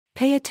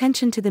Pay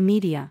attention to the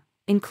media,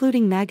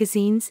 including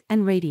magazines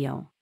and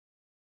radio.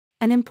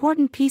 An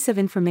important piece of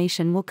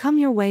information will come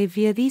your way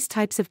via these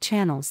types of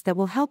channels that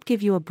will help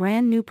give you a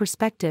brand new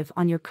perspective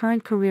on your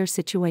current career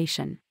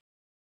situation.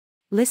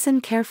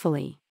 Listen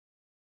carefully.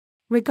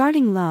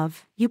 Regarding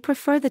love, you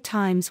prefer the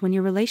times when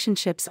your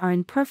relationships are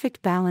in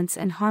perfect balance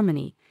and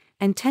harmony,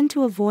 and tend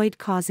to avoid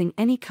causing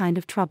any kind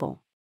of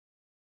trouble.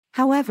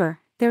 However,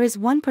 there is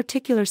one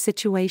particular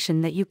situation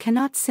that you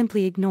cannot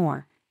simply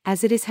ignore,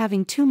 as it is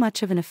having too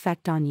much of an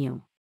effect on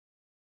you.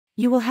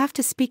 You will have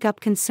to speak up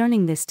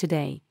concerning this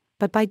today,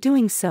 but by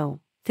doing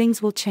so,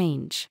 things will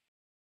change.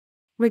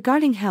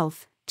 Regarding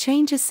health,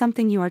 change is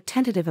something you are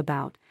tentative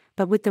about,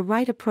 but with the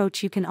right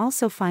approach you can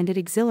also find it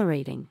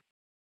exhilarating.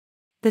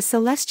 The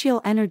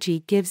celestial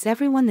energy gives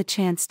everyone the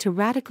chance to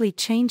radically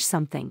change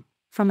something,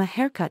 from a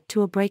haircut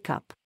to a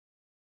breakup.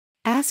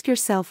 Ask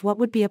yourself what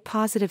would be a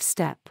positive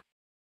step.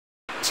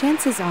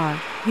 Chances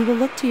are, you will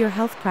look to your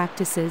health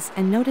practices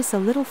and notice a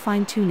little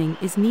fine-tuning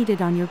is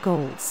needed on your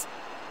goals.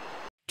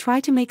 Try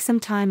to make some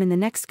time in the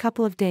next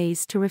couple of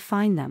days to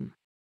refine them.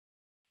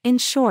 In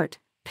short,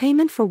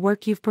 payment for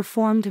work you've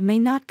performed may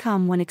not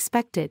come when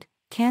expected,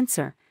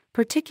 Cancer,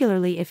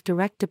 particularly if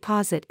direct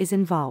deposit is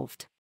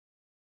involved.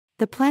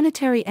 The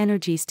planetary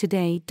energies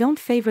today don't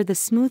favor the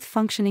smooth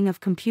functioning of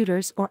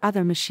computers or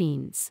other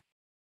machines.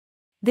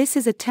 This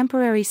is a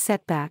temporary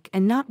setback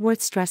and not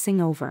worth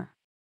stressing over.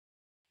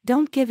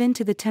 Don't give in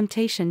to the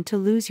temptation to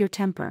lose your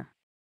temper.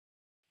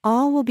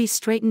 All will be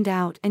straightened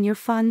out and your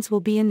funds will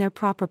be in their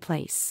proper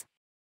place.